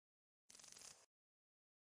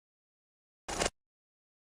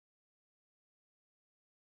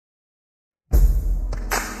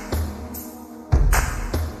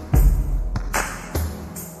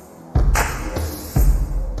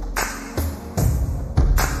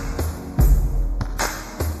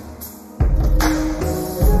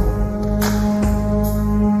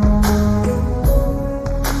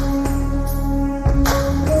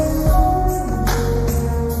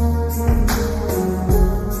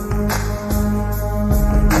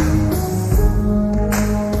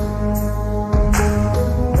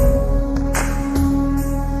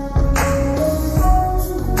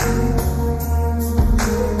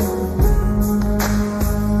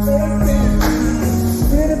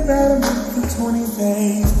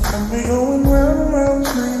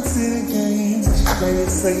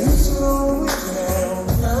say you slow it down,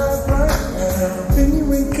 not right now. Then you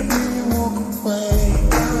wake up and you walk away.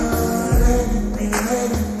 Let it be,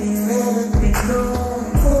 let it be, let it be known.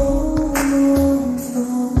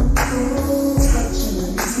 Touching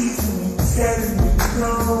and teasing me, telling me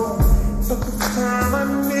no. Took the time I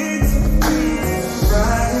need to be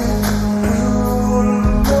right.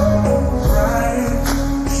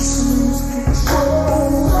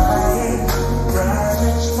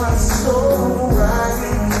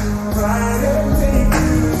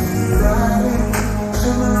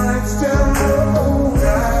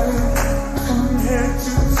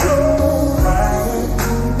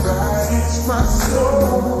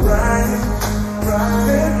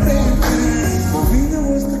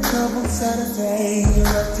 Saturday, you're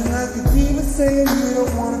acting like a diva, saying you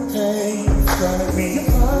don't wanna pay. It's gotta be your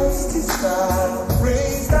feisty style,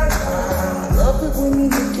 raise that high. Love it when you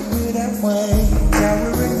look at me that way. Now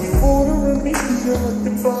we're in the order and because you're at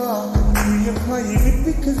the bar. We're playing it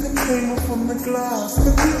because it came up from the glass.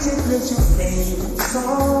 The DJ plays your favorite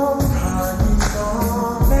song.